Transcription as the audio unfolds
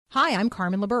Hi, I'm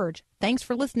Carmen LaBerge. Thanks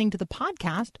for listening to the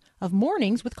podcast of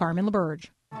Mornings with Carmen LaBerge.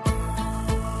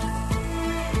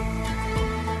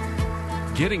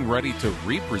 Getting ready to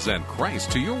represent Christ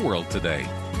to your world today.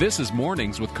 This is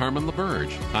Mornings with Carmen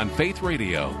LaBerge on Faith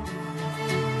Radio. If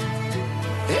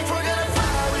we're gonna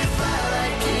fly, we fly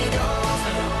like eagles,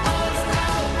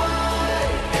 unstoppable.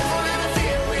 If we're gonna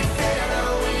fear, we fear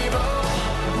no evil.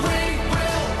 We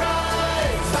will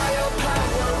rise. By your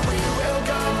power, we will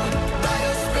go. By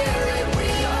your spirit, we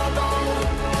are bold.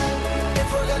 If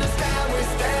we're gonna stand, we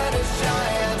stand as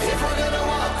giants. If we're gonna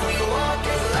walk, we walk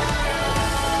as lions.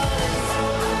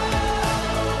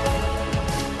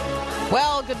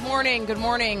 Well, good morning. Good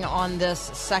morning on this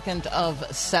 2nd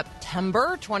of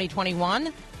September,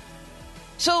 2021.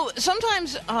 So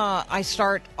sometimes I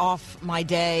start off my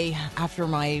day after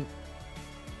my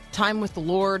time with the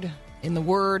Lord in the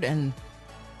Word and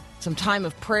some time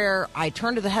of prayer. I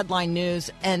turn to the headline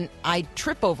news and I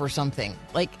trip over something.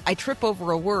 Like I trip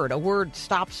over a word. A word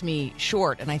stops me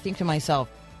short, and I think to myself,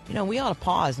 we ought to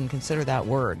pause and consider that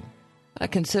word. I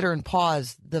consider and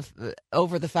pause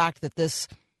over the fact that this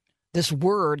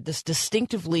word, this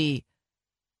distinctively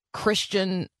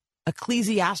Christian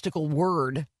ecclesiastical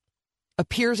word,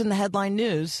 appears in the headline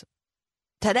news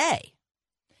today.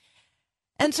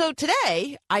 And so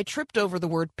today, I tripped over the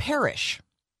word parish.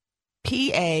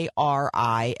 Parish.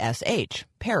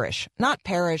 Parish. Not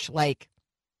perish like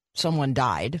someone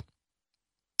died.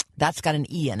 That's got an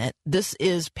E in it. This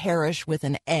is parish with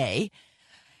an A.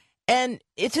 And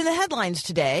it's in the headlines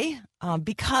today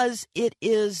because it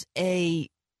is a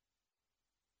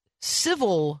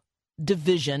civil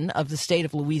division of the state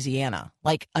of Louisiana,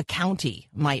 like a county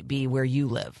might be where you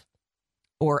live,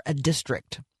 or a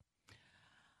district.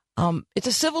 It's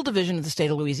a civil division of the state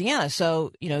of Louisiana.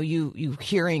 So, you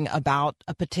hearing about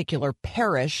a particular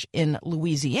parish in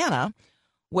Louisiana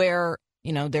where,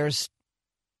 there's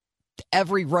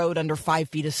every road under 5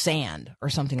 feet of sand or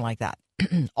something like that.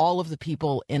 All of the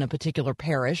people in a particular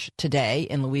parish today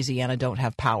in Louisiana don't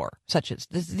have power, such as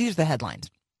these are the headlines.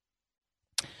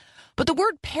 But the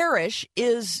word parish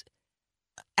is,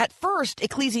 at first,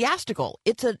 ecclesiastical.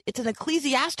 It's an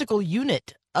ecclesiastical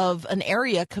unit of an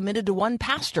area committed to one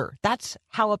pastor. That's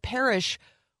how a parish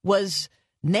was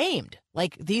named.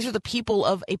 Like, these are the people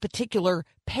of a particular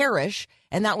parish,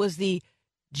 and that was the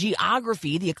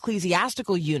geography, the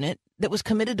ecclesiastical unit that was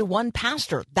committed to one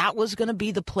pastor. That was going to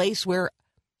be the place where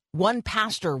one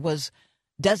pastor was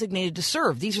designated to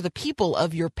serve. These are the people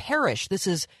of your parish. This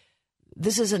is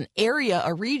an area,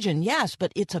 a region, yes,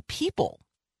 but it's a people.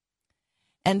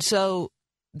 And so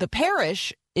the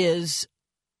parish is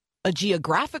a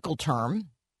geographical term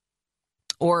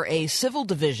or a civil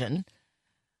division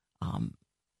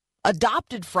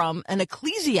adopted from an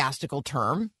ecclesiastical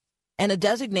term and a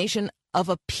designation of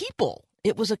a people.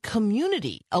 It was a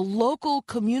community, a local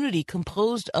community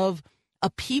composed of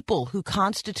a people who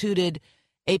constituted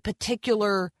a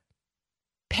particular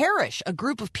parish, a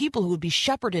group of people who would be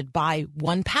shepherded by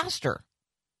one pastor.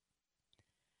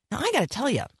 Now, I got to tell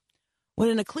you, when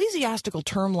an ecclesiastical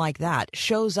term like that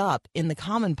shows up in the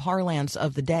common parlance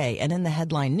of the day and in the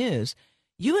headline news,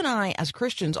 you and I, as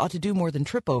Christians, ought to do more than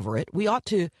trip over it. We ought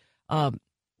to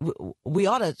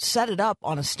set it up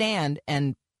on a stand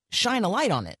and shine a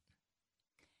light on it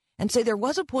and say there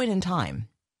was a point in time,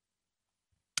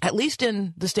 at least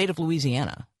in the state of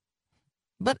Louisiana,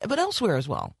 but elsewhere as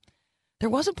well. There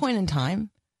was a point in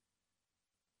time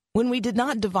when we did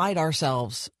not divide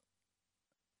ourselves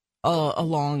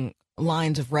along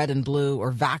lines of red and blue,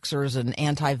 or vaxxers and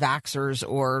anti-vaxxers,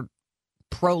 or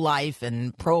pro-life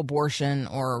and pro-abortion,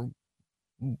 or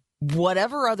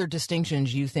whatever other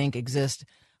distinctions you think exist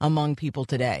among people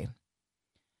today.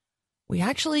 We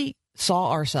actually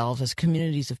saw ourselves as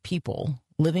communities of people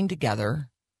living together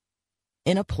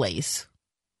in a place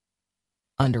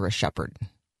under a shepherd.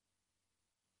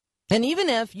 And even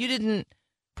if you didn't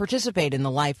participate in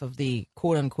the life of the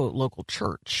quote-unquote local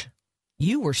church,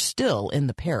 you were still in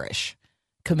the parish,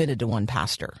 committed to one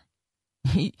pastor.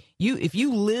 If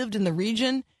you lived in the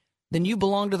region, then you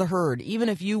belonged to the herd, even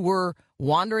if you were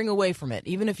wandering away from it,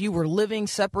 even if you were living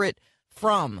separate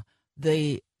from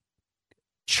the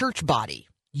church body.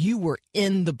 You were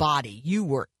in the body. You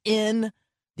were in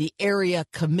the area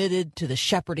committed to the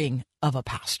shepherding of a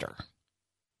pastor.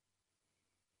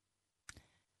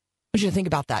 I want you to think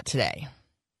about that today.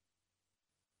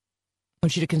 I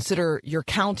want you to consider your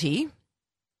county,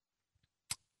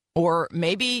 or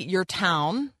maybe your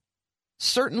town,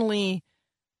 certainly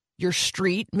your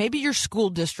street, maybe your school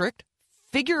district.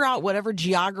 Figure out whatever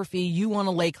geography you want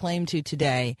to lay claim to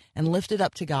today and lift it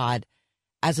up to God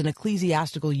as an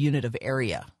ecclesiastical unit of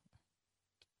area.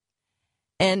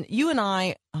 And you and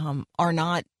I are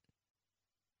not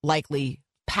likely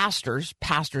pastors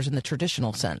in the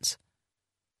traditional sense.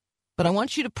 But I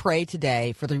want you to pray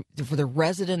today for the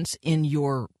residents in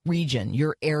your region,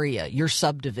 your area, your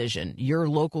subdivision, your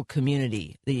local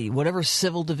community, whatever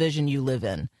civil division you live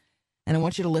in. And I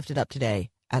want you to lift it up today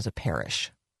as a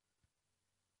parish.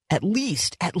 At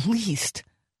least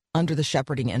under the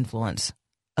shepherding influence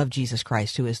of Jesus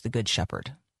Christ, who is the Good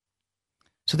Shepherd.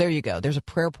 So there you go. There's a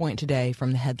prayer point today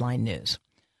from the headline news.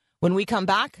 When we come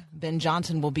back, Ben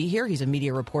Johnson will be here. He's a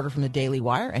media reporter from the Daily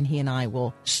Wire, and he and I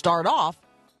will start off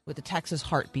with the Texas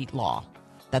heartbeat law.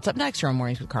 That's up next here on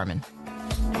Mornings with Carmen.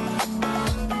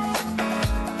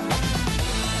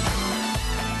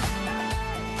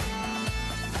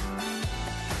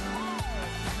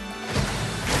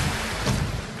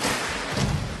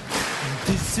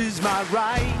 This is my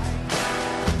right,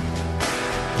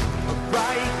 a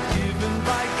right given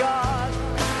by God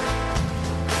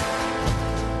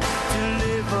to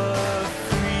live a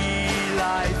free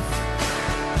life,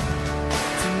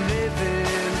 to live in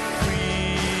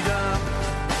freedom.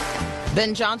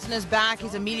 Ben Johnson is back.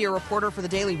 He's a media reporter for the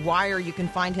Daily Wire. You can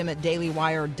find him at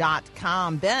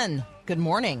dailywire.com. Ben, good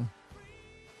morning.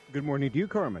 Good morning to you,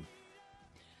 Carmen.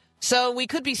 So we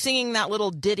could be singing that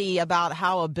little ditty about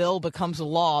how a bill becomes a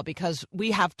law, because we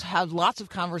have had lots of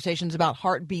conversations about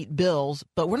heartbeat bills,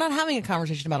 but we're not having a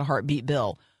conversation about a heartbeat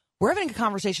bill. We're having a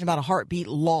conversation about a heartbeat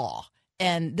law.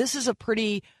 And this is a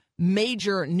pretty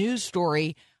major news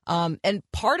story. And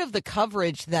part of the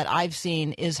coverage that I've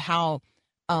seen is how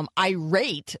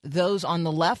irate those on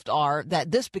the left are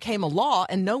that this became a law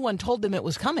and no one told them it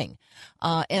was coming.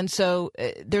 And so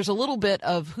there's a little bit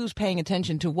of who's paying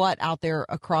attention to what out there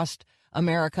across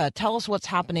America. Tell us what's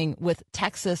happening with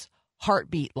Texas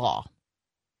heartbeat law.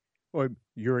 Well,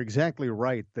 you're exactly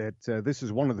right that this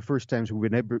is one of the first times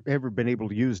we've ever been able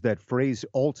to use that phrase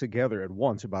altogether at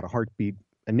once about a heartbeat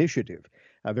initiative.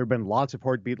 There have been lots of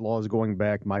heartbeat laws going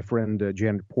back. My friend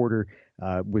Janet Porter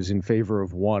was in favor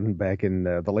of one back in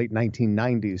the late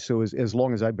 1990s. So as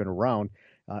long as I've been around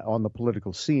on the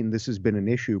political scene, this has been an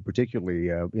issue, particularly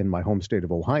in my home state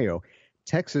of Ohio.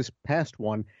 Texas passed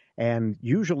one, and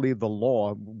usually the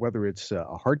law, whether it's a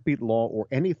heartbeat law or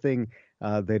anything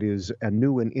that is a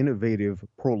new and innovative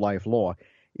pro-life law,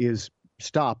 is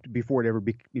stopped before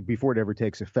it ever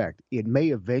takes effect. It may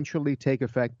eventually take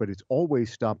effect, but it's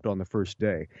always stopped on the first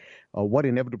day. What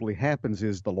inevitably happens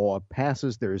is the law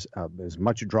passes. There's as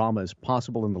much drama as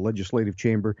possible in the legislative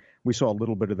chamber. We saw a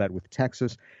little bit of that with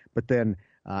Texas, but then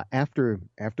after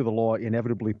the law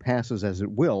inevitably passes, as it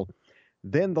will,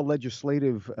 then the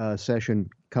legislative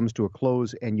session comes to a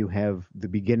close, and you have the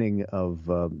beginning of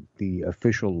the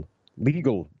official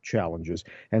legal challenges.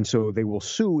 And so they will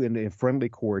sue in a friendly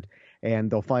court,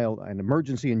 and they'll file an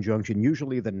emergency injunction,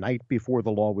 usually the night before the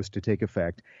law was to take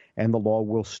effect, and the law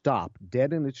will stop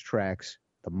dead in its tracks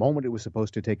the moment it was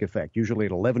supposed to take effect, usually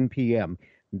at 11 p.m.,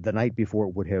 the night before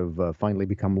it would have finally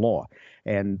become law.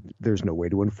 And there's no way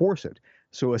to enforce it.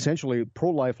 So essentially,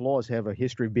 pro-life laws have a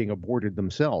history of being aborted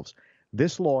themselves.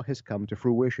 This law has come to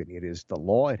fruition. It is the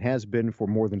law. It has been for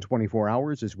more than 24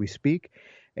 hours as we speak.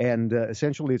 And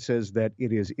essentially it says that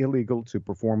it is illegal to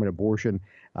perform an abortion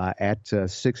at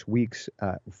 6 weeks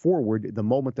forward, the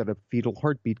moment that a fetal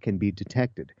heartbeat can be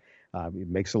detected. It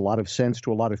makes a lot of sense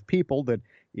to a lot of people that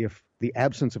if the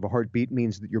absence of a heartbeat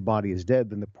means that your body is dead,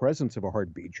 then the presence of a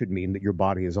heartbeat should mean that your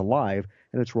body is alive,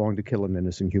 and it's wrong to kill an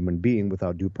innocent human being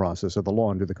without due process of the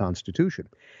law under the Constitution.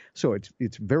 So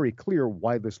it's very clear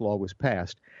why this law was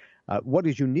passed. What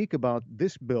is unique about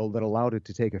this bill that allowed it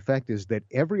to take effect is that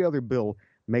every other bill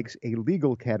makes a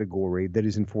legal category that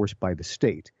is enforced by the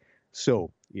state.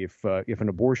 So if an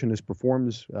abortionist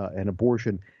performs an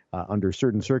abortion under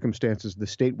certain circumstances, the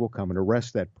state will come and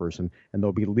arrest that person, and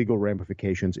there'll be legal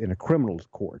ramifications in a criminal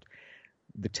court.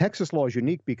 The Texas law is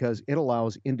unique because it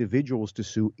allows individuals to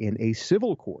sue in a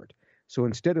civil court. So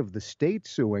instead of the state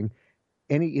suing,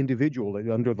 any individual,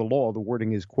 under the law, the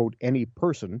wording is, quote, any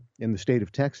person in the state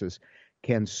of Texas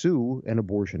can sue an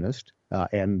abortionist,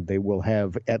 and they will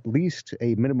have at least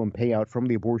a minimum payout from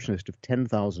the abortionist of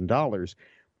 $10,000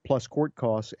 plus court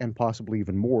costs and possibly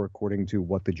even more according to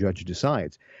what the judge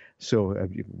decides. So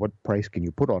what price can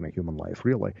you put on a human life,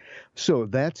 really? So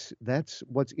that's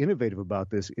what's innovative about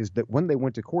this, is that when they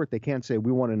went to court, they can't say,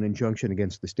 we want an injunction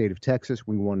against the state of Texas,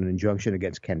 we want an injunction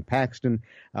against Ken Paxton,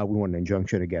 we want an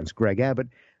injunction against Greg Abbott.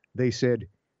 They said,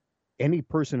 any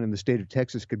person in the state of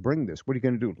Texas could bring this. What are you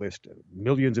going to do? List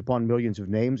millions upon millions of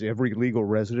names, every legal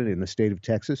resident in the state of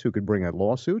Texas who could bring a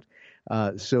lawsuit?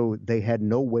 So they had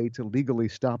no way to legally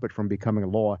stop it from becoming a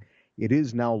law. It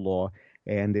is now law,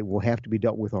 and it will have to be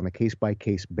dealt with on a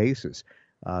case-by-case basis.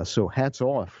 So hats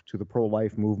off to the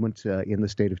pro-life movement in the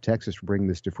state of Texas for bringing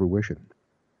this to fruition.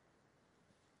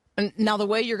 And now, the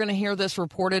way you're going to hear this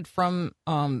reported from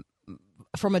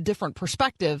a different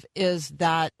perspective is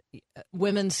that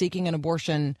women seeking an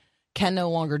abortion can no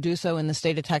longer do so in the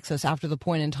state of Texas after the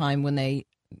point in time when they,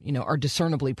 are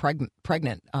discernibly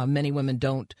pregnant. Many women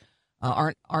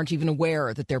aren't even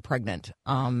aware that they're pregnant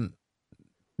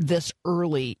this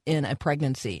early in a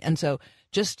pregnancy. And so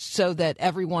just so that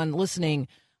everyone listening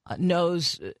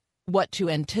knows what to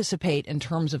anticipate in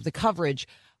terms of the coverage,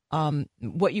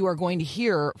 what you are going to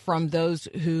hear from those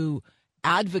who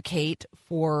advocate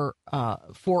for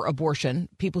abortion,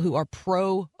 people who are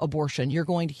pro-abortion, you're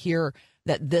going to hear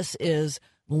that this is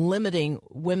limiting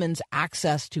women's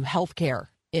access to health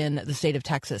care in the state of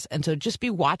Texas. And so just be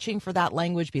watching for that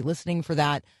language, be listening for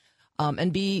that,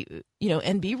 and be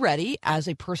ready as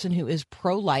a person who is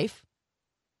pro-life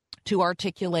to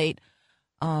articulate,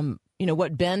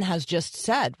 what Ben has just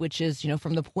said, which is,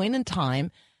 from the point in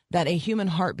time that a human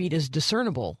heartbeat is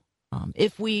discernible.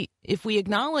 If we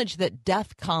acknowledge that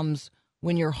death comes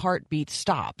when your heartbeat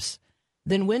stops,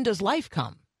 then when does life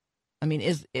come? I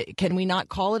mean, can we not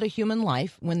call it a human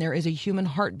life when there is a human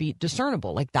heartbeat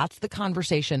discernible? Like, that's the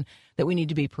conversation that we need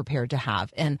to be prepared to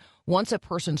have. And once a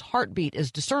person's heartbeat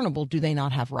is discernible, do they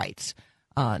not have rights?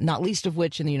 Not least of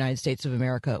which in the United States of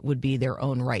America would be their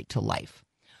own right to life.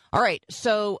 All right,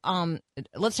 so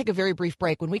let's take a very brief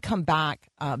break. When we come back,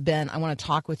 Ben, I want to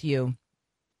talk with you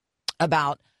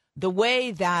about the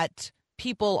way that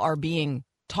people are being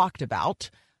talked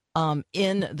about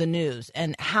in the news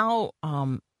and how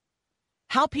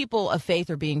people of faith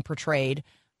are being portrayed.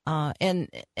 And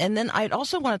then I'd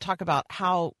also want to talk about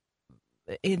how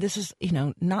this is,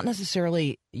 not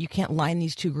necessarily, you can't line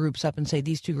these two groups up and say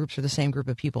these two groups are the same group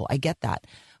of people. I get that.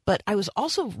 But I was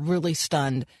also really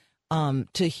stunned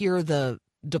to hear the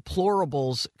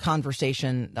deplorables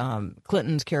conversation,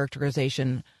 Clinton's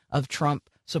characterization of Trump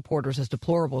supporters as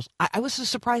deplorables. I was so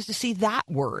surprised to see that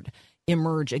word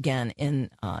emerge again in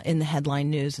the headline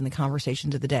news and the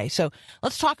conversations of the day. So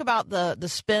let's talk about the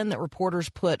spin that reporters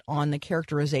put on the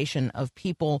characterization of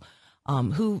people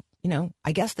who,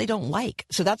 I guess they don't like.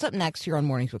 So that's up next here on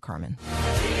Mornings with Carmen.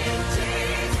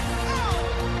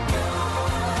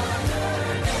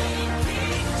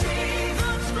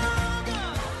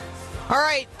 All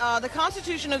right. The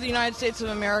Constitution of the United States of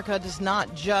America does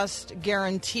not just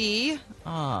guarantee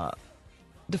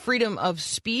the freedom of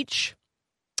speech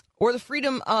or the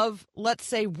freedom of, let's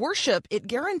say, worship. It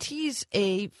guarantees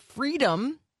a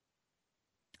freedom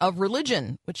of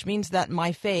religion, which means that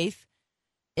my faith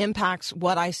impacts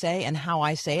what I say and how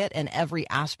I say it and every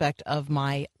aspect of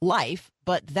my life.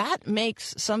 But that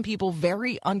makes some people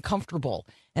very uncomfortable,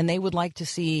 and they would like to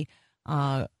see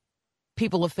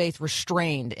people of faith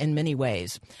restrained in many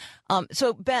ways.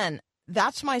 So, Ben,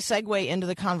 that's my segue into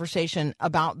the conversation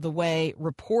about the way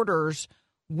reporters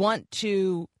want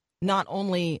to not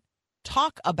only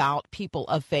talk about people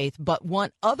of faith, but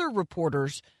want other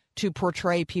reporters to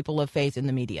portray people of faith in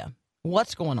the media.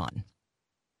 What's going on?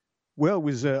 Well, it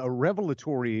was a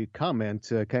revelatory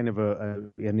comment, kind of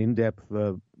an in-depth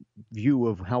view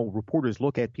of how reporters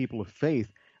look at people of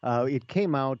faith. It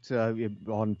came out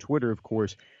on Twitter, of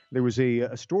course. There was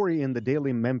a story in the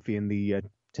Daily Memphian, the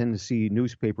Tennessee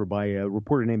newspaper, by a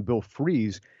reporter named Bill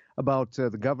Fries about the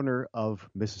governor of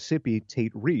Mississippi,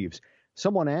 Tate Reeves.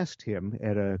 Someone asked him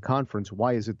at a conference,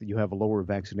 why is it that you have a lower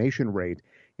vaccination rate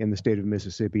in the state of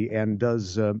Mississippi, and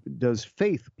does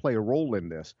faith play a role in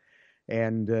this?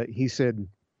 And he said,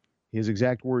 his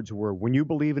exact words were, when you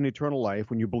believe in eternal life,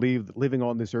 when you believe that living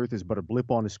on this earth is but a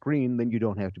blip on a screen, then you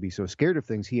don't have to be so scared of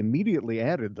things. He immediately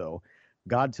added, though,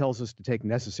 God tells us to take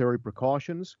necessary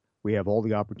precautions. We have all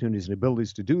the opportunities and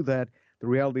abilities to do that. The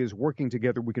reality is, working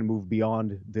together, we can move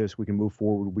beyond this. We can move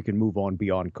forward. We can move on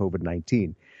beyond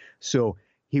COVID-19. So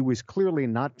he was clearly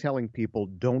not telling people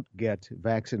don't get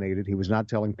vaccinated. He was not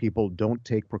telling people don't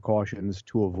take precautions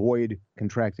to avoid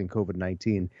contracting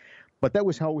COVID-19. But that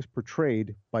was how it was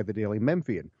portrayed by the Daily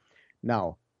Memphian.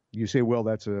 Now, you say, well,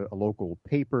 that's a local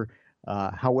paper.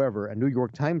 However, a New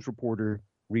York Times reporter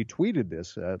retweeted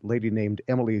this. A lady named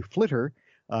Emily Flitter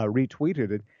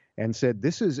retweeted it and said,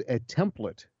 this is a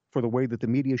template for the way that the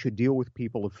media should deal with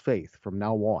people of faith from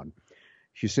now on.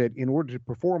 She said, in order to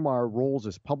perform our roles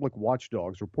as public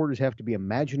watchdogs, reporters have to be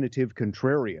imaginative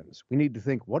contrarians. We need to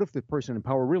think, what if the person in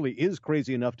power really is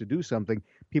crazy enough to do something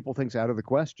people think's out of the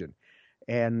question?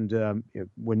 And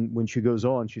when she goes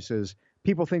on, she says,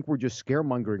 people think we're just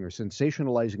scaremongering or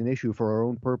sensationalizing an issue for our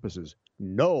own purposes.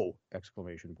 No!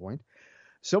 Exclamation point.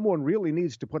 Someone really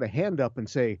needs to put a hand up and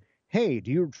say, hey,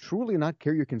 do you truly not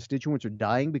care your constituents are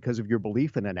dying because of your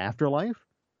belief in an afterlife?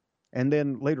 And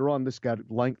then later on, this got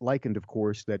likened, of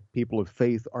course, that people of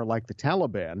faith are like the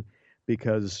Taliban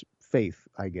because faith,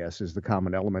 I guess, is the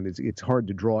common element. It's hard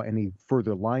to draw any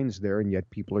further lines there, and yet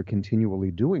people are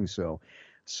continually doing so.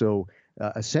 So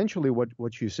essentially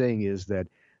what you're saying is that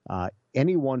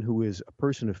anyone who is a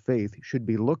person of faith should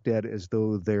be looked at as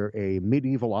though they're a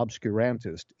medieval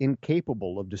obscurantist,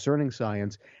 incapable of discerning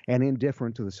science and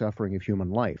indifferent to the suffering of human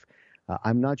life.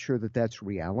 I'm not sure that that's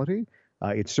reality.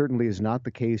 It certainly is not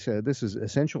the case. This is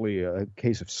essentially a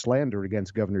case of slander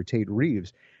against Governor Tate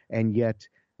Reeves, and yet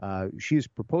she's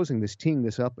proposing this, teeing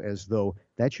this up as though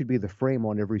that should be the frame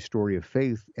on every story of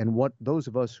faith. And what those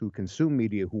of us who consume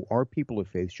media, who are people of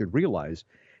faith, should realize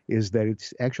is that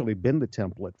it's actually been the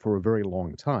template for a very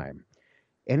long time.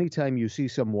 Anytime you see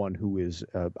someone who is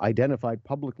identified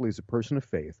publicly as a person of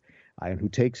faith and who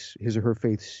takes his or her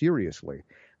faith seriously,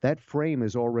 that frame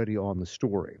is already on the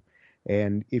story.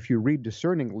 And if you read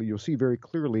discerningly, you'll see very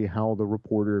clearly how the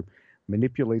reporter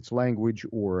manipulates language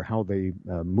or how they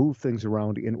move things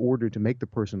around in order to make the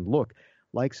person look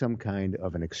like some kind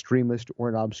of an extremist or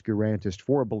an obscurantist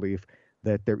for a belief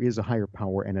that there is a higher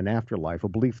power and an afterlife, a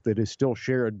belief that is still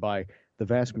shared by the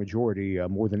vast majority,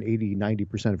 more than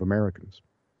 80-90% of Americans.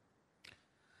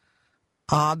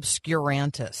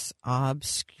 Obscurantus.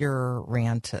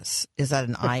 Is that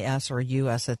an IS or a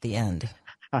US at the end?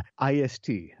 IST,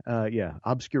 yeah,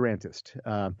 obscurantist.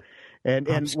 And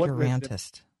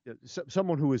Obscurantist.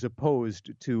 Someone who is opposed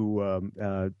to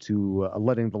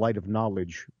letting the light of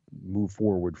knowledge move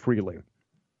forward freely.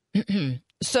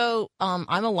 So I'm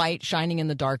a light shining in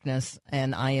the darkness,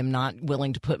 and I am not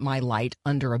willing to put my light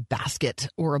under a basket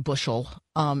or a bushel.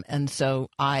 And so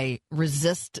I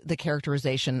resist the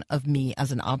characterization of me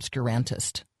as an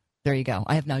obscurantist. There you go.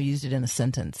 I have now used it in a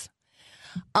sentence.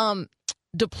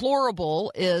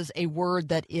 Deplorable is a word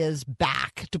that is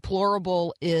back.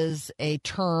 Deplorable is a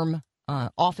term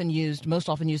most often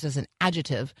used as an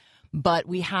adjective. But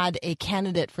we had a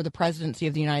candidate for the presidency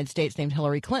of the United States named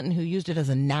Hillary Clinton who used it as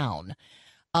a noun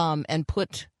and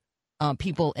put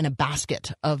people in a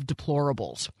basket of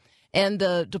deplorables. And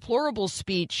the deplorable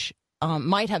speech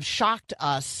might have shocked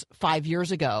us 5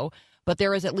 years ago, but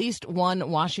there is at least one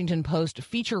Washington Post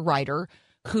feature writer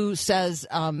who says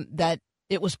that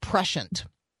it was prescient.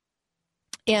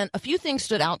 And a few things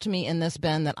stood out to me in this,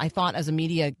 Ben, that I thought as a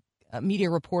media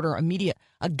reporter,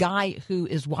 a guy who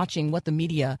is watching what the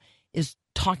media is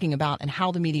talking about and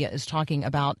how the media is talking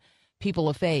about people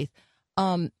of faith.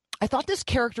 I thought this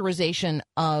characterization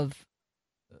of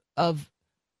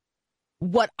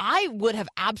what I would have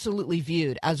absolutely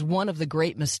viewed as one of the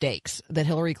great mistakes that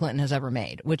Hillary Clinton has ever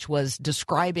made, which was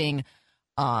describing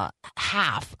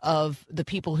half of the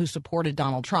people who supported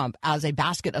Donald Trump as a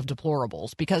basket of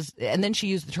deplorables, and then she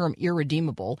used the term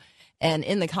irredeemable. And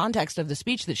in the context of the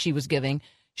speech that she was giving,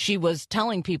 she was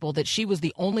telling people that she was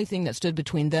the only thing that stood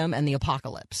between them and the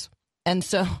apocalypse. And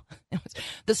so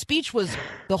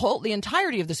the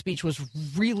entirety of the speech was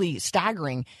really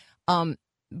staggering.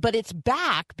 But it's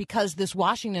back because this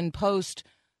Washington Post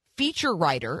feature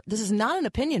writer, this is not an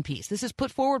opinion piece. This is put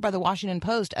forward by the Washington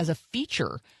Post as a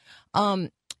feature,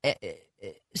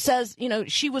 says,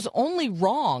 she was only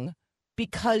wrong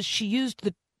because she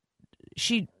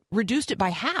reduced it by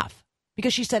half.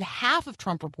 Because she said half of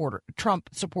Trump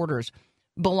supporters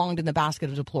belonged in the basket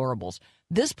of deplorables.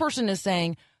 This person is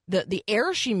saying that the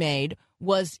error she made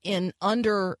was in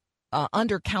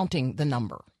undercounting the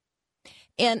number.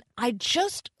 And I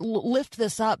just lift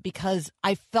this up because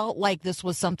I felt like this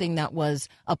was something that was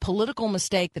a political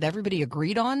mistake that everybody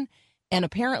agreed on. And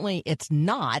apparently it's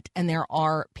not. And there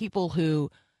are people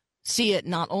who see it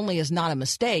not only as not a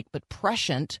mistake, but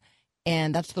prescient.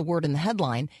 And that's the word in the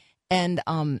headline.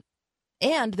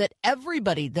 And that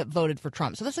everybody that voted for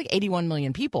Trump, so that's like 81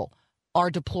 million people, are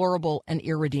deplorable and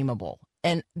irredeemable.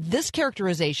 And this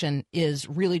characterization is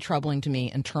really troubling to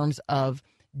me in terms of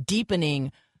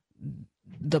deepening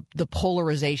the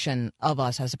polarization of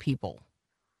us as a people.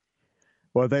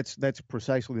 Well, that's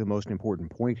precisely the most important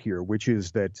point here, which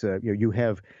is that you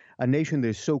have a nation that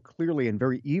is so clearly and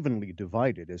very evenly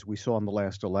divided, as we saw in the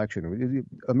last election.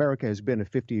 America has been a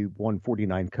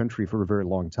 51-49 country for a very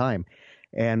long time.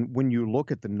 And when you look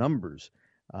at the numbers,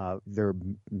 there are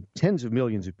tens of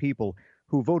millions of people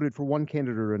who voted for one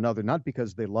candidate or another, not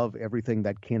because they love everything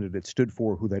that candidate stood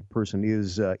for, who that person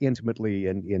is intimately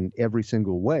and in every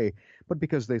single way, but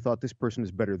because they thought this person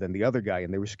is better than the other guy,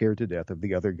 and they were scared to death of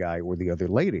the other guy or the other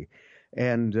lady.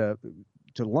 And to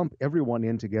lump everyone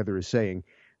in together is saying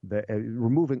that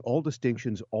removing all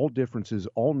distinctions, all differences,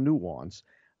 all nuance,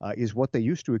 is what they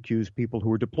used to accuse people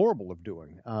who are deplorable of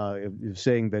doing,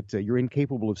 saying that you're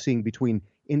incapable of seeing between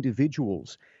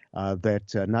individuals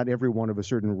that not everyone of a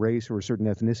certain race or a certain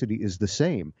ethnicity is the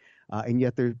same. And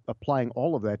yet they're applying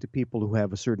all of that to people who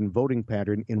have a certain voting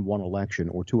pattern in one election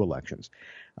or two elections.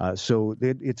 So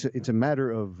it's a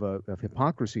matter of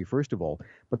hypocrisy, first of all.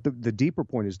 But the deeper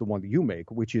point is the one that you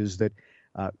make, which is that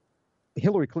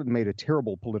Hillary Clinton made a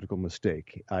terrible political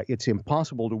mistake. It's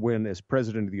impossible to win as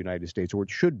president of the United States, or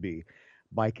it should be,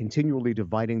 by continually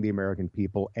dividing the American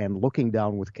people and looking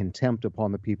down with contempt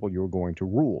upon the people you're going to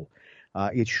rule.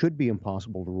 It should be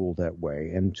impossible to rule that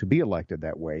way and to be elected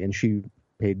that way. And she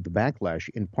paid the backlash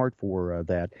in part for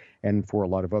that and for a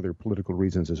lot of other political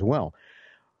reasons as well.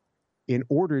 In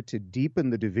order to deepen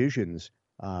the divisions,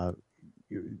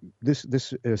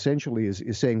 this essentially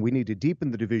is saying we need to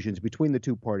deepen the divisions between the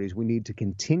two parties. We need to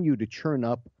continue to churn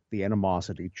up the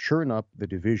animosity, churn up the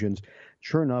divisions,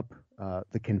 churn up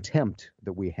the contempt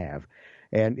that we have.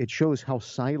 And it shows how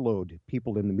siloed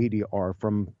people in the media are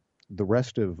from the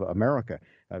rest of America.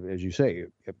 As you say,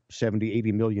 70,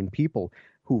 80 million people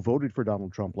who voted for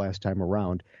Donald Trump last time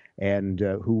around and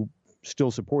who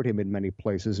still support him in many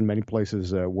places. In many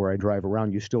places where I drive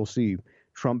around, you still see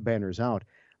Trump banners out.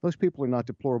 Those people are not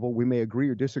deplorable. We may agree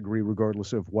or disagree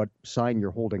regardless of what sign you're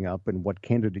holding up and what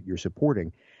candidate you're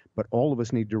supporting. But all of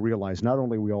us need to realize not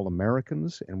only are we all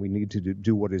Americans and we need to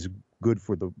do what is good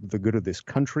for the good of this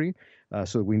country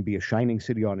so that we can be a shining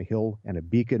city on a hill and a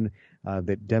beacon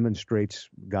that demonstrates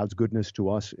God's goodness to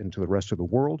us and to the rest of the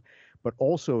world, but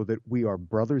also that we are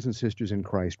brothers and sisters in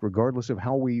Christ, regardless of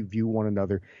how we view one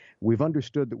another. We've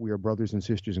understood that we are brothers and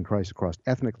sisters in Christ across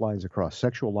ethnic lines, across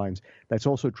sexual lines. That's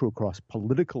also true across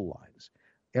political lines.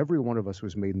 Every one of us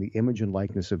was made in the image and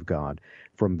likeness of God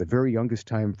from the very youngest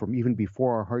time, from even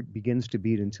before our heart begins to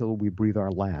beat until we breathe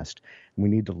our last. We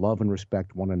need to love and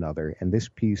respect one another, and this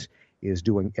piece is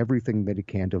doing everything that it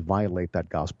can to violate that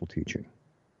gospel teaching.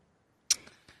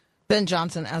 Ben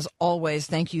Johnson, as always,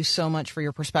 thank you so much for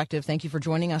your perspective. Thank you for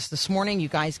joining us this morning. You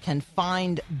guys can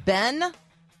find Ben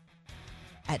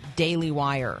at Daily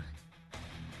Wire.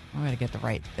 I'm going to get the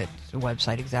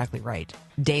website exactly right.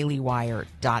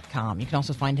 dailywire.com. You can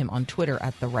also find him on Twitter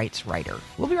at The Rights Writer.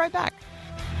 We'll be right back.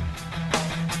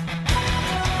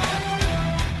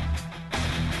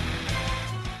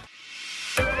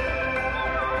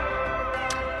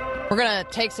 We're going to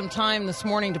take some time this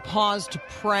morning to pause to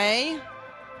pray.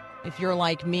 If you're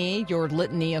like me, your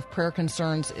litany of prayer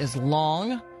concerns is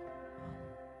long.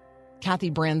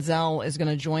 Kathy Branzell is going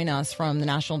to join us from the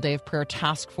National Day of Prayer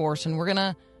Task Force, and we're going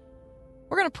to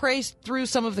pray through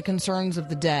some of the concerns of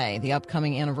the day, the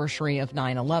upcoming anniversary of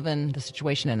 9/11, the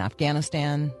situation in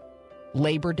Afghanistan,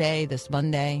 Labor Day this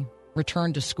Monday,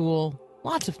 return to school,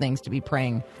 lots of things to be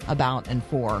praying about and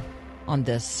for on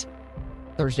this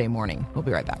Thursday morning. We'll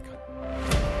be right back.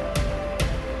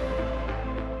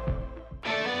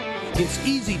 It's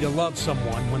easy to love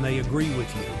someone when they agree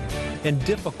with you, and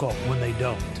difficult when they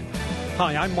don't.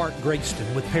 Hi, I'm Mark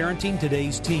Gregston with Parenting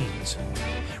Today's Teens.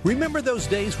 Remember those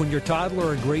days when your toddler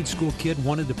or grade school kid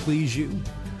wanted to please you?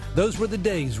 Those were the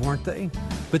days, weren't they?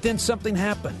 But then something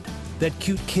happened. That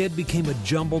cute kid became a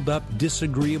jumbled up,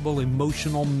 disagreeable,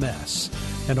 emotional mess.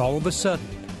 And all of a sudden,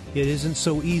 it isn't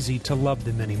so easy to love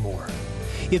them anymore.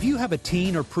 If you have a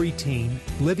teen or preteen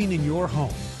living in your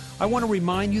home, I want to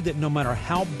remind you that no matter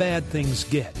how bad things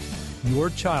get,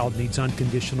 your child needs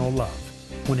unconditional love,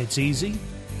 when it's easy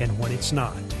and when it's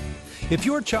not. If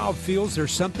your child feels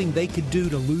there's something they could do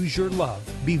to lose your love,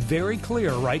 be very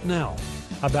clear right now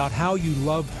about how you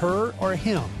love her or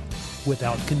him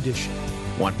without condition.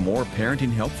 Want more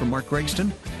parenting help from Mark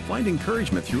Gregston? Find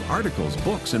encouragement through articles,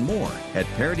 books, and more at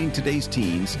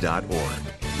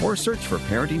parentingtodaysteens.org or search for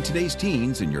Parenting Today's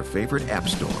Teens in your favorite app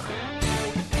store.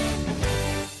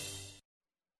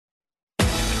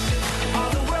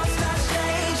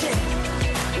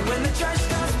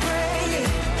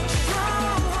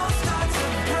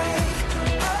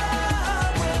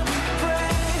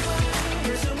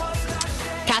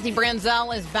 Kathy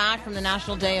Branzell is back from the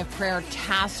National Day of Prayer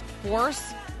Task Force,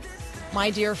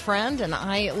 my dear friend, and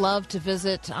I love to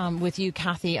visit with you,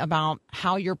 Kathy, about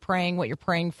how you're praying, what you're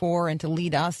praying for, and to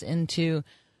lead us into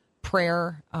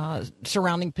prayer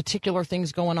surrounding particular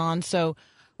things going on. So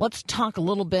let's talk a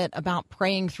little bit about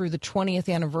praying through the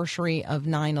 20th anniversary of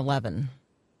 9/11.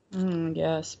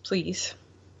 Yes, please.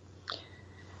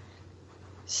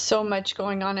 So much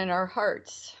going on in our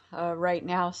hearts right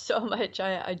now. So much.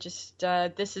 I just,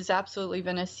 this has absolutely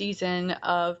been a season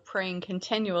of praying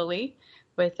continually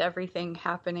with everything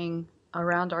happening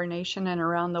around our nation and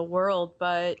around the world.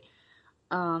 But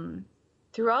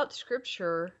throughout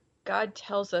Scripture, God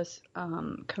tells us,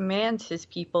 commands his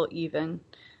people even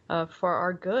for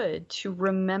our good to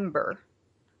remember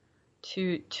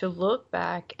to look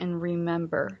back and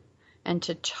remember and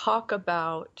to talk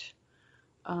about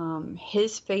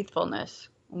his faithfulness,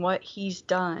 what he's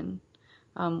done,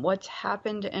 what's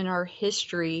happened in our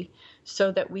history,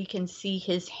 so that we can see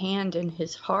his hand and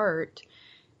his heart.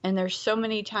 And there's so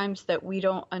many times that we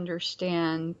don't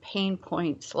understand pain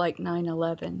points like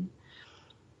 9/11.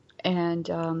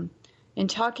 And in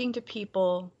talking to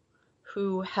people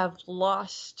who have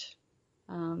lost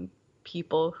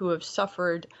people, who have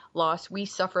suffered loss, we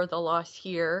suffer the loss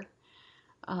here,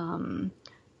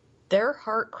 their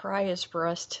heart cry is for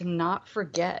us to not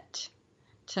forget,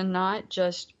 to not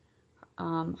just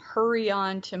hurry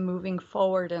on to moving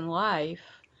forward in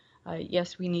life.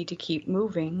 Yes, we need to keep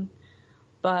moving,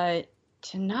 but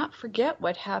to not forget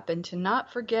what happened, to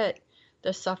not forget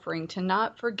the suffering, to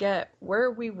not forget where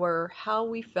we were, how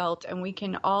we felt, and we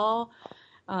can all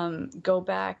go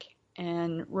back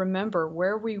and remember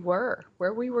where we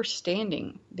were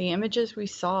standing, the images we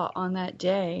saw on that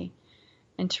day,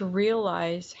 and to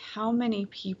realize how many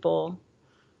people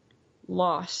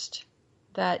lost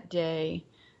that day,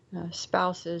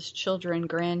 spouses, children,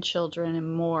 grandchildren,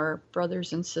 and more,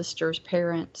 brothers and sisters,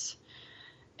 parents,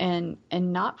 and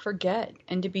not forget,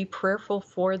 and to be prayerful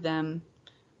for them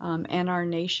and our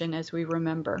nation as we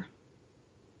remember.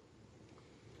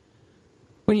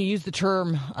 When you use the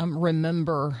term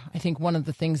remember, I think one of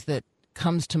the things that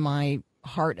comes to my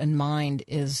heart and mind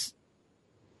is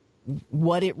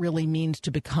what it really means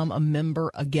to become a member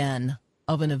again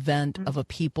of an event, of a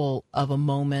people, of a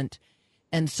moment.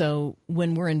 And so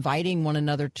when we're inviting one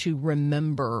another to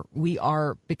remember, we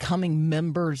are becoming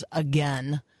members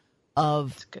again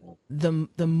of the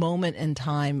moment in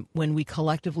time when we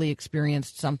collectively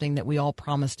experienced something that we all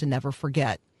promised to never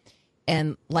forget.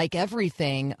 And like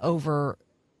everything over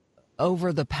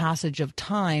the passage of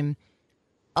time,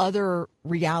 other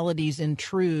realities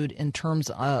intrude in terms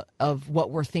of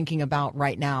what we're thinking about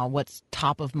right now, what's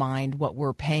top of mind, what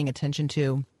we're paying attention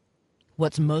to,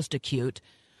 what's most acute.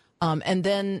 And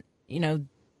then,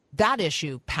 that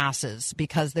issue passes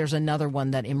because there's another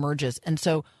one that emerges. And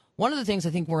so one of the things I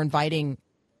think we're inviting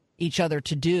each other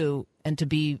to do, and to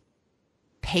be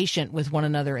patient with one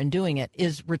another in doing it,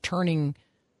 is returning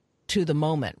to the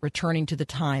moment, returning to the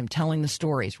time, telling the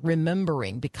stories,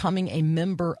 remembering, becoming a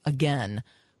member again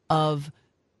of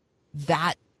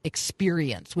that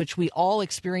experience, which we all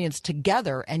experienced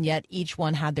together, and yet each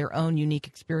one had their own unique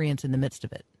experience in the midst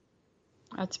of it.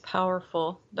 That's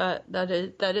powerful. That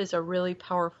is a really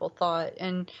powerful thought.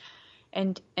 And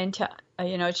to,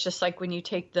 it's just like when you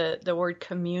take the word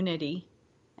community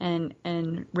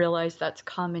and realize that's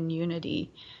common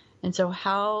unity. And so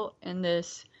how in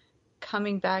this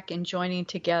coming back and joining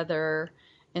together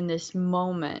in this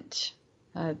moment,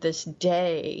 this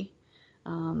day,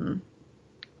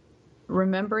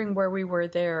 remembering where we were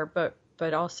there,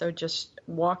 but also just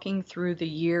walking through the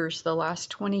years, the last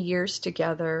 20 years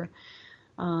together.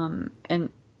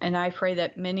 And I pray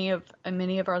that many of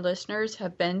our listeners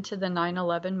have been to the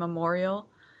 9/11 memorial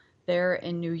there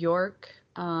in New York.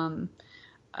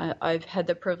 I've had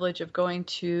the privilege of going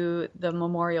to the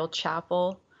Memorial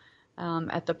Chapel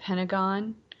at the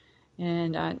Pentagon,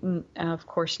 and of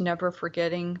course never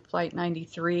forgetting Flight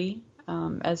 93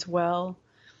 as well.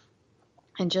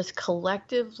 And just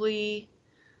collectively,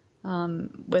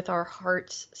 with our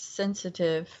hearts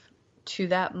sensitive to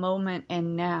that moment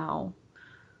and now,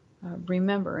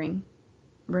 remembering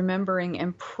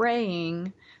and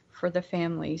praying for the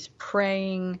families,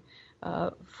 praying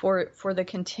for the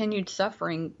continued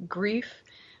suffering. Grief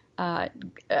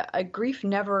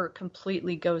never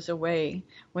completely goes away.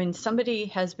 When somebody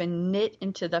has been knit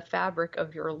into the fabric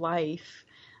of your life,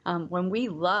 when we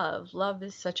love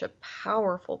is such a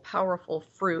powerful, powerful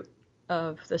fruit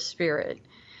of the Spirit.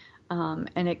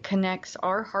 And it connects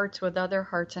our hearts with other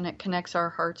hearts, and it connects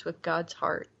our hearts with God's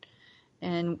heart.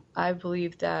 And I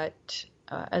believe that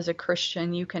as a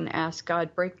Christian, you can ask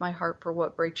God, break my heart for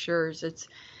what breaks yours.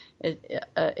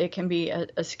 It can be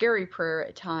a scary prayer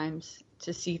at times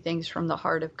to see things from the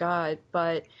heart of God,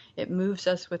 but it moves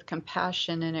us with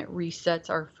compassion, and it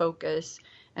resets our focus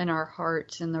and our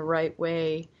hearts in the right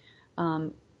way,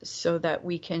 so that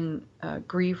we can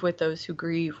grieve with those who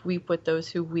grieve, weep with those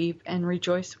who weep, and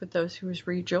rejoice with those who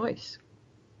rejoice.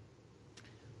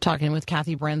 Talking with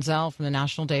Kathy Branzell from the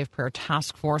National Day of Prayer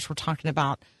Task Force. We're talking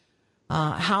about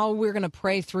how we're going to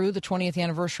pray through the 20th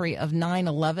anniversary of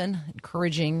 9/11,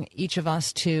 encouraging each of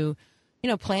us to,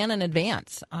 plan in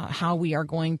advance how we are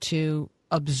going to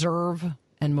observe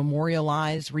and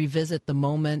memorialize, revisit the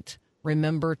moment,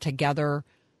 remember together,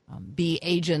 be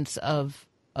agents of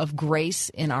grace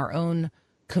in our own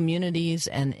communities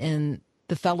and in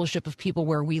the fellowship of people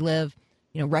where we live,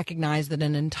 recognize that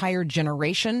an entire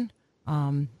generation,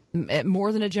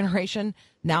 more than a generation,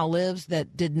 now lives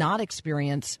that did not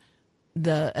experience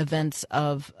the events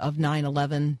of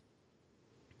 9/11.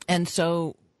 And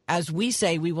so, as we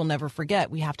say, we will never forget,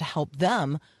 we have to help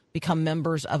them become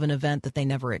members of an event that they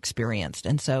never experienced.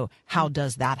 And so how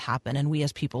does that happen? And we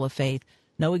as people of faith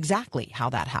know exactly how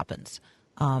that happens.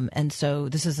 And so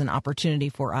this is an opportunity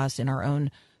for us in our own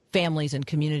families and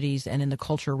communities and in the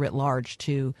culture writ large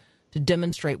to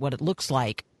demonstrate what it looks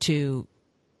like to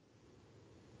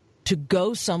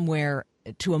go somewhere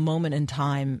to a moment in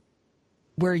time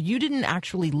where you didn't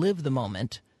actually live the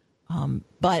moment,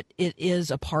 but it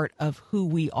is a part of who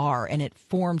we are, and it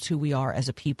forms who we are as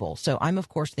a people. So I'm, of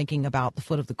course, thinking about the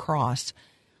foot of the cross.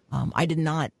 I did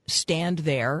not stand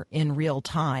there in real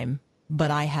time,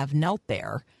 but I have knelt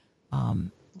there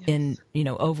in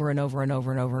over and over and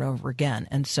over and over and over again.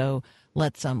 And so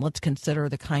let's consider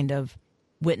the kind of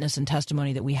witness and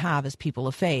testimony that we have as people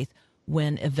of faith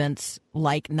when events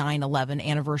like 9/11,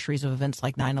 anniversaries of events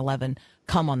like 9/11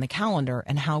 come on the calendar,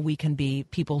 and how we can be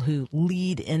people who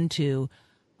lead into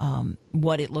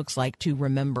what it looks like to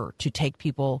remember, to take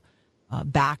people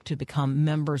back to become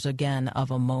members again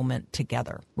of a moment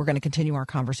together. We're going to continue our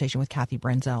conversation with Kathy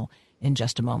Brenzel in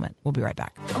just a moment. We'll be right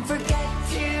back. Don't forget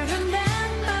to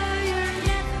remember you're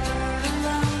never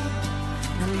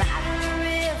alone. No matter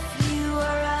if you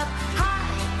are up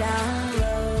high, down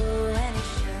low, and as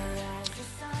sure as the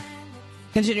sun.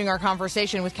 Continuing our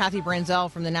conversation with Kathy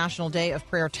Brenzel from the National Day of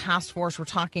Prayer Task Force, we're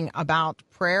talking about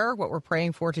prayer, what we're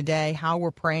praying for today, how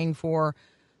we're praying for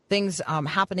things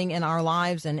happening in our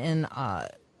lives and in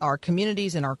our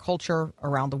communities, in our culture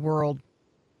around the world,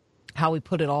 how we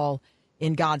put it all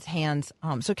in God's hands.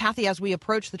 So, Kathy, as we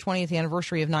approach the 20th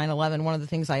anniversary of 9/11, one of the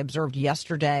things I observed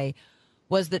yesterday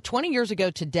was that 20 years ago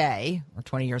today, or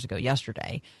 20 years ago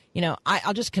yesterday,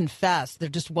 I'll just confess there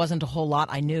just wasn't a whole lot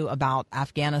I knew about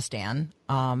Afghanistan.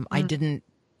 I didn't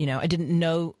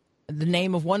know the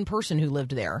name of one person who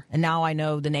lived there, and now I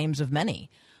know the names of many.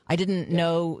 I didn't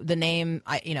know the name.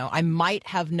 I might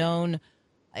have known,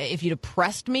 if you'd have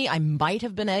pressed me, I might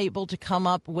have been able to come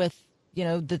up with,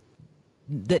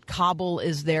 that Kabul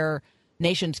is their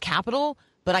nation's capital.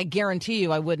 But I guarantee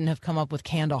you I wouldn't have come up with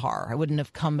Kandahar. I wouldn't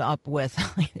have come up with,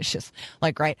 it's just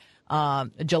like,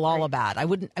 Jalalabad. I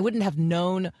wouldn't have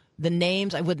known the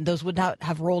names. Those would not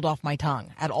have rolled off my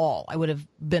tongue at all. I would have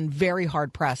been very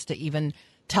hard pressed to even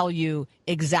tell you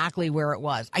exactly where it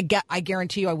was. I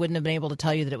guarantee you I wouldn't have been able to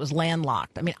tell you that it was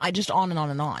landlocked. I mean, I just on and on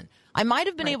and on. I might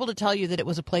have been able to tell you that it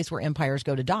was a place where empires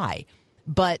go to die,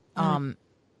 but I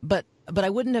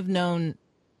wouldn't have known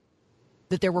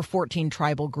that there were 14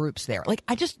 tribal groups there.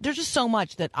 There's just so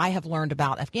much that I have learned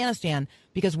about Afghanistan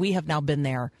because we have now been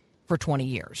there for 20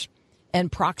 years.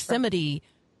 And proximity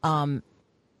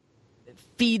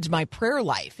feeds my prayer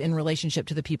life in relationship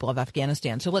to the people of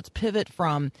Afghanistan. So let's pivot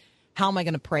from how am I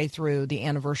going to pray through the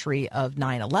anniversary of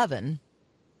 9/11,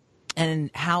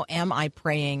 and how am I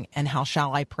praying and how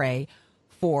shall I pray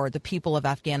for the people of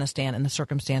Afghanistan and the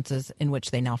circumstances in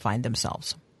which they now find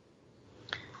themselves.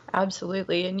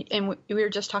 Absolutely. And we were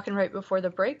just talking right before the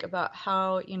break about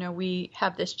how, we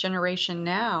have this generation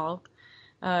now,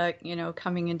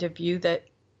 coming into view that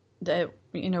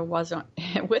wasn't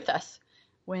with us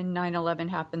when 9/11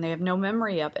 happened. They have no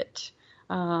memory of it,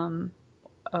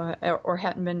 or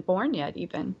hadn't been born yet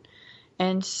even.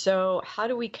 And so how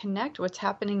do we connect what's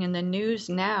happening in the news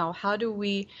now? How do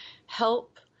we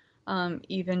help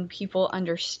even people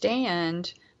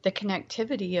understand the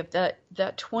connectivity of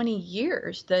that 20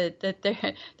 years, that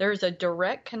there's a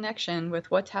direct connection with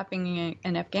what's happening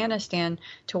in Afghanistan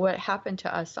to what happened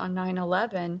to us on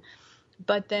 9/11,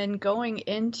 but then going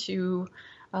into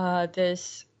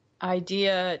this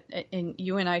idea, and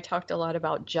you and I talked a lot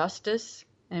about justice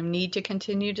and need to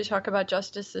continue to talk about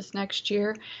justice this next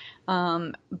year,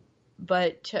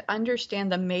 but to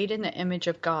understand the made in the image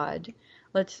of God.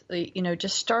 Let's,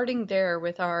 just starting there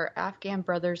with our Afghan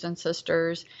brothers and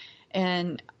sisters.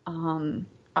 And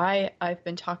I've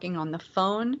been talking on the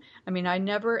phone. I mean, I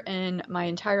never in my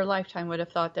entire lifetime would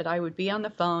have thought that I would be on the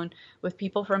phone with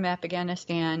people from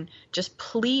Afghanistan just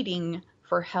pleading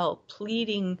for help,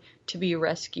 pleading to be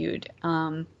rescued.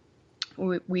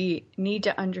 We need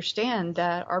to understand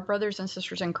that our brothers and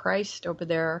sisters in Christ over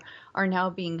there are now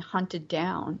being hunted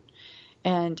down.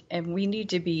 And we need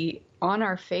to be on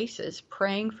our faces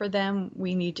praying for them.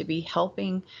 We need to be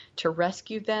helping to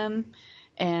rescue them.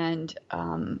 And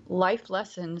life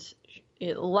lessons,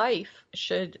 life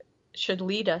should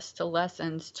lead us to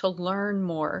lessons, to learn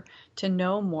more, to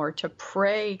know more, to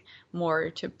pray more,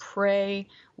 to pray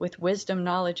with wisdom,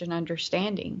 knowledge, and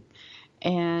understanding.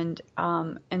 And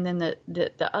then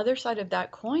the other side of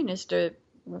that coin is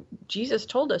Jesus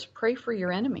told us, pray for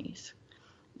your enemies.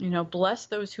 Bless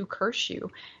those who curse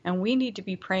you. And we need to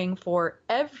be praying for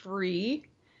every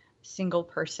single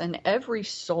person, every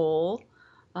soul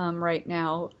right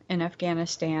now in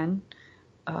Afghanistan,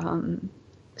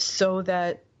 so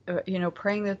that,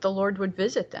 praying that the Lord would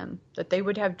visit them, that they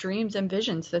would have dreams and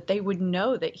visions, that they would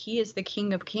know that He is the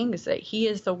King of Kings, that He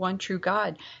is the one true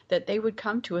God, that they would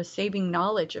come to a saving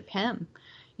knowledge of Him,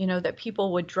 that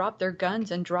people would drop their guns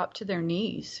and drop to their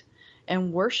knees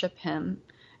and worship Him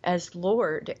as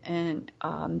Lord. And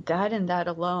that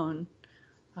alone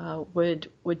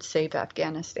would save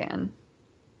Afghanistan.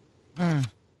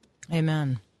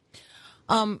 Amen.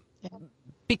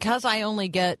 Because I only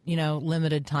get,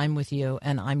 limited time with you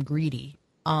and I'm greedy,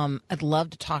 I'd love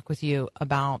to talk with you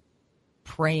about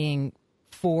praying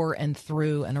for and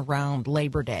through and around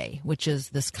Labor Day, which is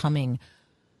this coming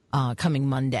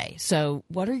Monday. So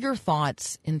what are your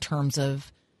thoughts in terms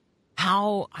of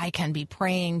how I can be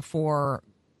praying for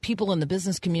people in the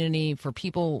business community, for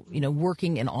people,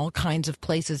 working in all kinds of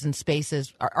places and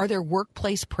spaces? Are there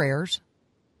workplace prayers?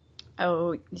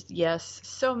 Oh, yes,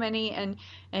 so many,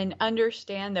 and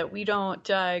understand that we don't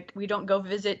go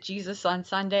visit Jesus on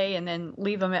Sunday and then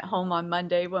leave him at home on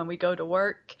Monday when we go to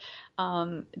work.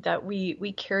 That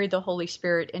we carry the Holy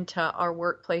Spirit into our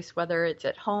workplace, whether it's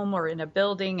at home or in a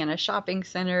building, in a shopping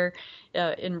center,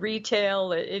 in retail,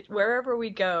 wherever we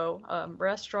go,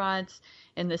 restaurants,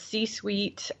 in the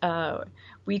C-suite,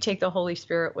 we take the Holy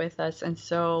Spirit with us. And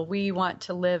so we want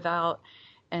to live out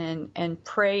and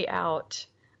pray out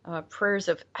prayers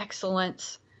of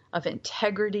excellence, of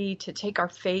integrity, to take our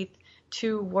faith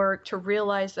to work, to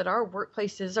realize that our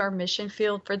workplace is our mission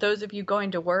field. For those of you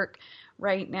going to work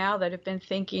right now that have been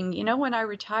thinking, when I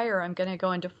retire, I'm going to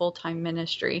go into full-time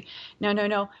ministry.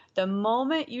 No. The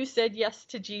moment you said yes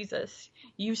to Jesus,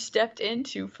 you stepped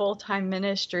into full-time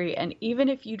ministry. And even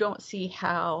if you don't see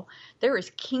how, there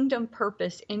is kingdom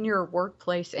purpose in your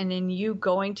workplace and in you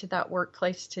going to that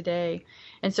workplace today.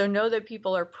 And so know that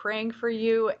people are praying for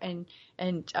you, and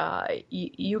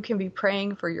you can be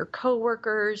praying for your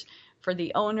coworkers, for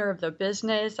the owner of the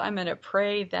business. I'm going to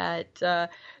pray that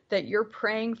you're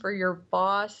praying for your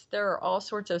boss. There are all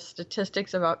sorts of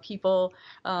statistics about people,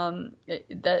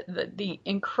 the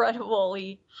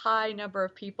incredibly high number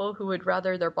of people who would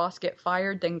rather their boss get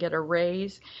fired than get a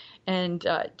raise. And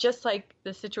just like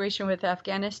the situation with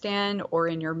Afghanistan, or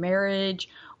in your marriage,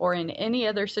 or in any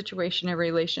other situation or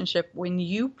relationship, when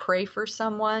you pray for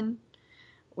someone,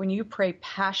 when you pray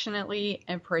passionately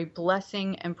and pray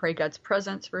blessing and pray God's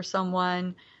presence for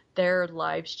someone, their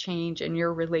lives change and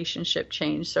your relationship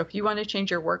change. So if you want to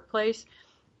change your workplace,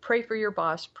 pray for your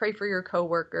boss, pray for your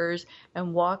coworkers,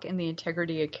 and walk in the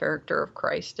integrity and character of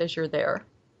Christ as you're there.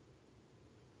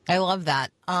 I love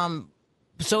that.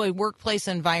 So a workplace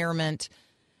environment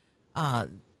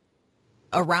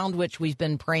around which we've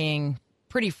been praying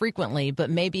pretty frequently, but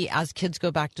maybe as kids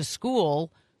go back to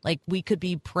school, like we could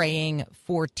be praying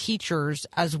for teachers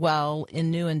as well in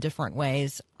new and different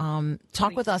ways.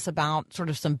 Talk with us about sort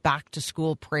of some back to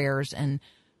school prayers and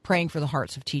praying for the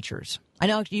hearts of teachers. I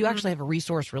know you actually have a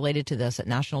resource related to this at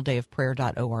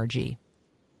nationaldayofprayer.org.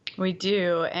 We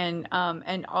do. And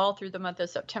all through the month of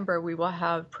September, we will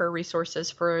have prayer resources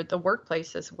for the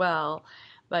workplace as well.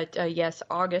 But yes,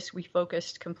 August, we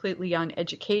focused completely on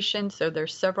education. So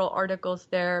there's several articles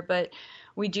there, but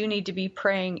we do need to be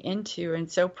praying into.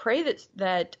 And so pray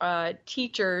that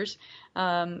teachers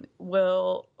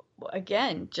will,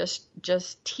 again,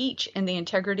 just teach in the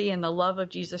integrity and the love of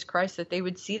Jesus Christ, that they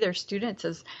would see their students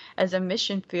as a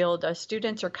mission field.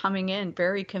 Students are coming in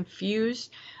very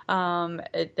confused.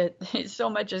 So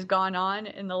much has gone on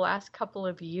in the last couple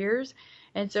of years.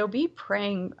 And so be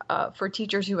praying for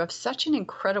teachers who have such an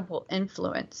incredible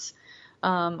influence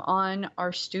on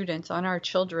our students, on our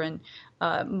children.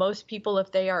 Most people,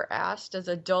 if they are asked as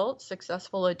adults,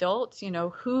 successful adults,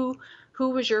 who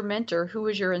was your mentor? Who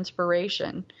was your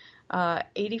inspiration?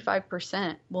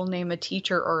 85% will name a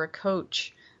teacher or a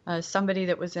coach, somebody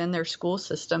that was in their school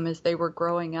system as they were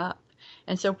growing up.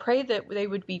 And so pray that they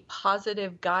would be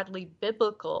positive, godly,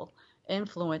 biblical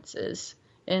influences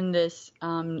in this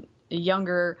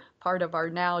younger part of our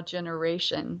now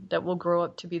generation that will grow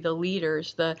up to be the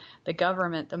leaders, the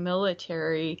government, the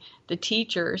military, the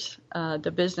teachers,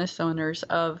 the business owners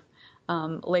of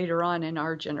later on in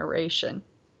our generation.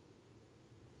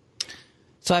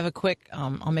 So I have a quick,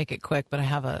 I'll make it quick, but I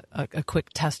have a quick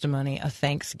testimony, a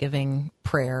Thanksgiving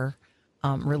prayer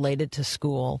related to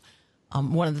school.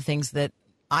 One of the things that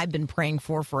I've been praying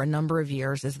for a number of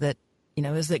years is that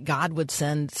is that God would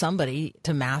send somebody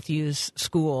to Matthew's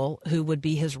school who would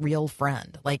be his real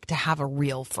friend, like to have a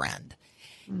real friend.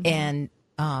 Mm-hmm. And,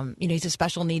 he's a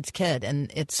special needs kid,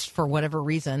 and it's for whatever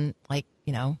reason, like,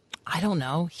 I don't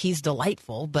know, he's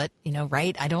delightful, but,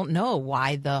 right? I don't know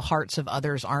why the hearts of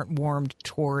others aren't warmed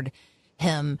toward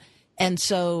him. And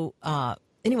so,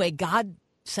 anyway, God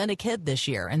sent a kid this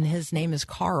year, and his name is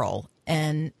Carl,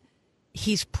 and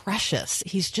he's precious.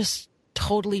 He's just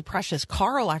totally precious.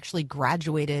 Carl actually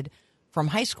graduated from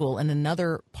high school in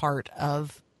another part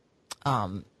of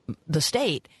the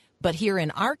state, but here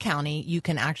in our county, you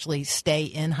can actually stay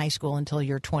in high school until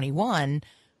you're 21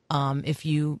 if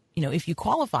you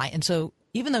qualify. And so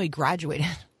even though he graduated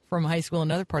from high school in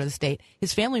another part of the state,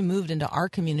 his family moved into our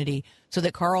community so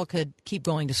that Carl could keep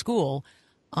going to school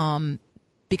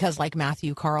because, like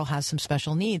Matthew, Carl has some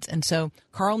special needs. And so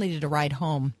Carl needed a ride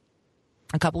home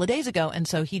a couple of days ago, and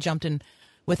so he jumped in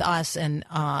with us, and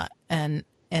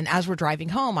as we're driving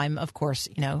home, I'm, of course,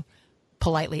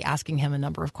 politely asking him a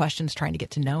number of questions, trying to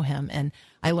get to know him. And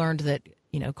I learned that,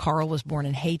 Carl was born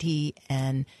in Haiti,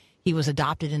 and he was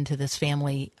adopted into this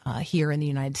family here in the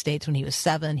United States when he was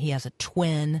 7. He has a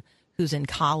twin who's in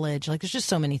college. Like, there's just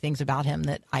so many things about him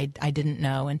that I didn't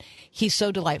know. And he's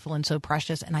so delightful and so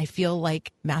precious. And I feel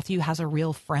like Matthew has a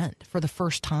real friend for the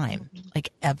first time, like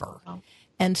ever. Wow.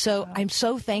 And so I'm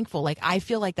so thankful. Like, I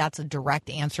feel like that's a direct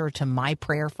answer to my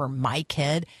prayer for my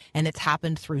kid. And it's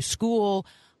happened through school.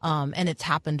 And it's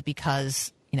happened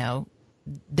because,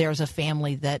 there's a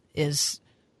family that is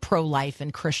pro-life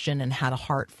and Christian and had a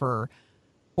heart for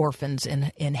orphans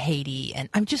in Haiti. And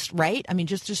I'm just right. I mean,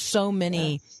 just so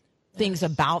many things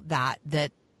about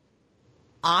that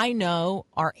I know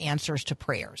are answers to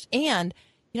prayers. And,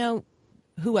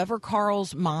 whoever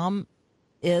Carl's mom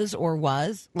is or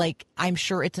was, like, I'm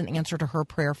sure it's an answer to her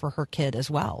prayer for her kid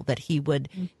as well, that he would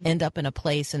end up in a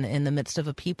place in the midst of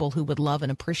a people who would love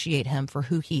and appreciate him for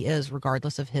who he is,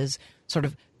 regardless of his sort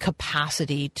of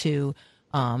capacity to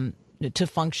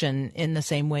function in the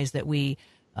same ways that we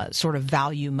sort of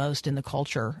value most in the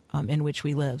culture in which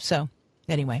we live. So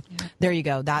anyway, there you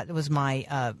go. That was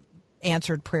my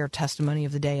answered prayer testimony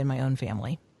of the day in my own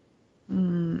family.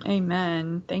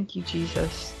 Amen. Thank you,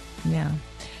 Jesus. Yeah.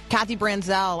 Kathy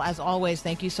Branzell, as always,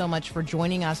 thank you so much for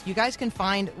joining us. You guys can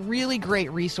find really great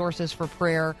resources for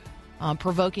prayer,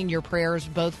 provoking your prayers,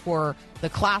 both for the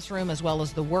classroom as well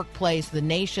as the workplace, the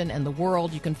nation, and the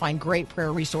world. You can find great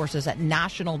prayer resources at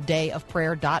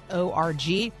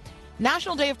nationaldayofprayer.org.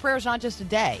 National Day of Prayer is not just a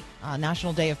day.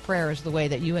 National Day of Prayer is the way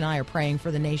that you and I are praying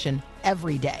for the nation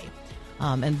every day,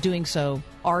 and doing so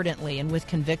ardently and with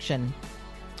conviction,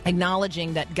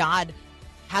 acknowledging that God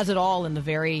has it all in the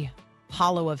very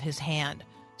hollow of his hand.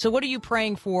 So what are you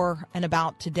praying for and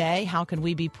about today? How can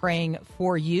we be praying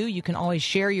for you? You can always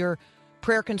share your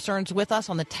prayer concerns with us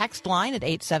on the text line at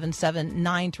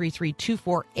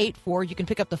 877-933-2484. You can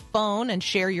pick up the phone and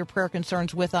share your prayer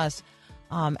concerns with us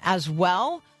as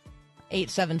well.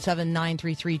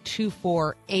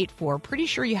 877-933-2484. Pretty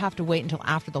sure you have to wait until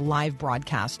after the live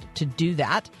broadcast to do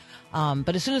that.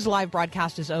 But as soon as the live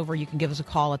broadcast is over, you can give us a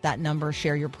call at that number,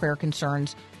 share your prayer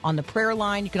concerns on the prayer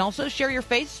line. You can also share your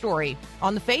faith story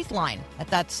on the faith line at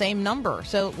that same number.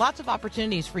 So lots of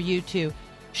opportunities for you to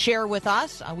share with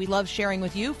us. We love sharing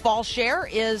with you. Fall Share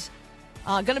is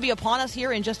going to be upon us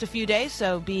here in just a few days,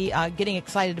 so be getting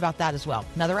excited about that as well.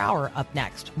 Another hour up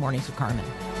next. Mornings with Carmen.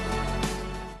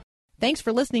 Thanks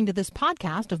for listening to this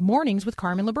podcast of Mornings with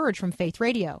Carmen LaBerge from Faith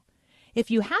Radio.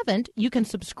 If you haven't, you can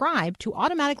subscribe to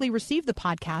automatically receive the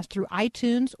podcast through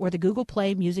iTunes or the Google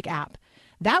Play Music app.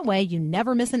 That way, you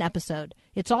never miss an episode.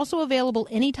 It's also available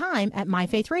anytime at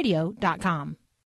myfaithradio.com.